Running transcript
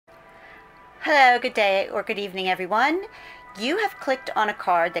Hello, good day or good evening, everyone. You have clicked on a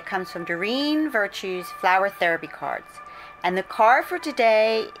card that comes from Doreen Virtue's Flower Therapy cards. And the card for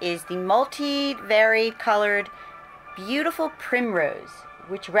today is the multi-varied colored beautiful primrose,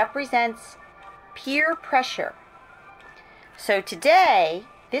 which represents peer pressure. So today,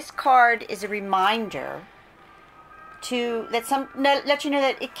 this card is a reminder to let you know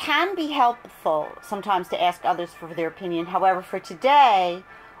that it can be helpful sometimes to ask others for their opinion. However, for today,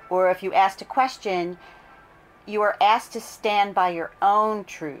 or if you asked a question, you are asked to stand by your own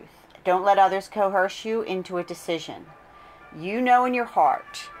truth. Don't let others coerce you into a decision. You know in your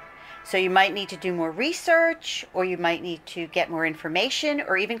heart. So you might need to do more research, or you might need to get more information,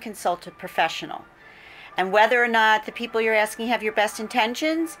 or even consult a professional. And whether or not the people you're asking have your best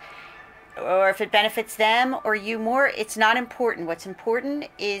intentions, or if it benefits them or you more, it's not important. What's important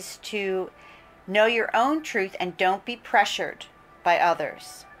is to know your own truth and don't be pressured by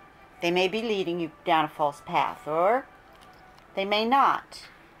others. They may be leading you down a false path, or they may not.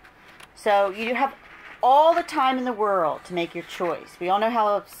 So you have all the time in the world to make your choice. We all know how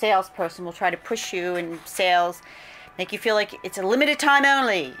a salesperson will try to push you in sales, make you feel like it's a limited time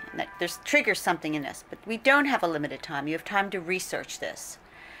only, and that there's triggers something in this. But we don't have a limited time. You have time to research this.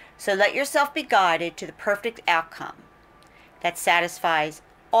 So let yourself be guided to the perfect outcome that satisfies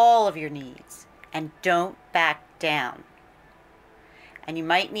all of your needs, and don't back down. And you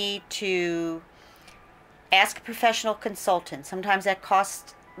might need to ask a professional consultant. Sometimes that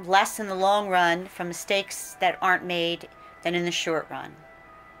costs less in the long run from mistakes that aren't made than in the short run.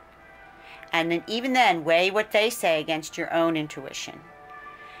 And then even then, weigh what they say against your own intuition.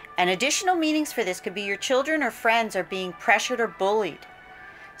 And additional meanings for this could be your children or friends are being pressured or bullied.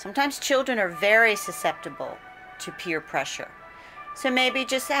 Sometimes children are very susceptible to peer pressure. So maybe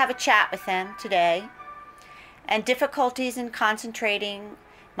just have a chat with them today. And difficulties in concentrating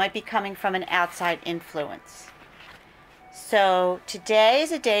might be coming from an outside influence. So today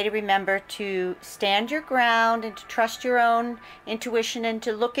is a day to remember to stand your ground and to trust your own intuition and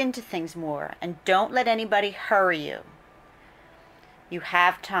to look into things more. And don't let anybody hurry you. You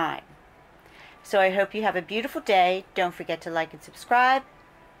have time. So I hope you have a beautiful day. Don't forget to like and subscribe.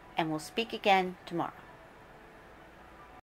 And we'll speak again tomorrow.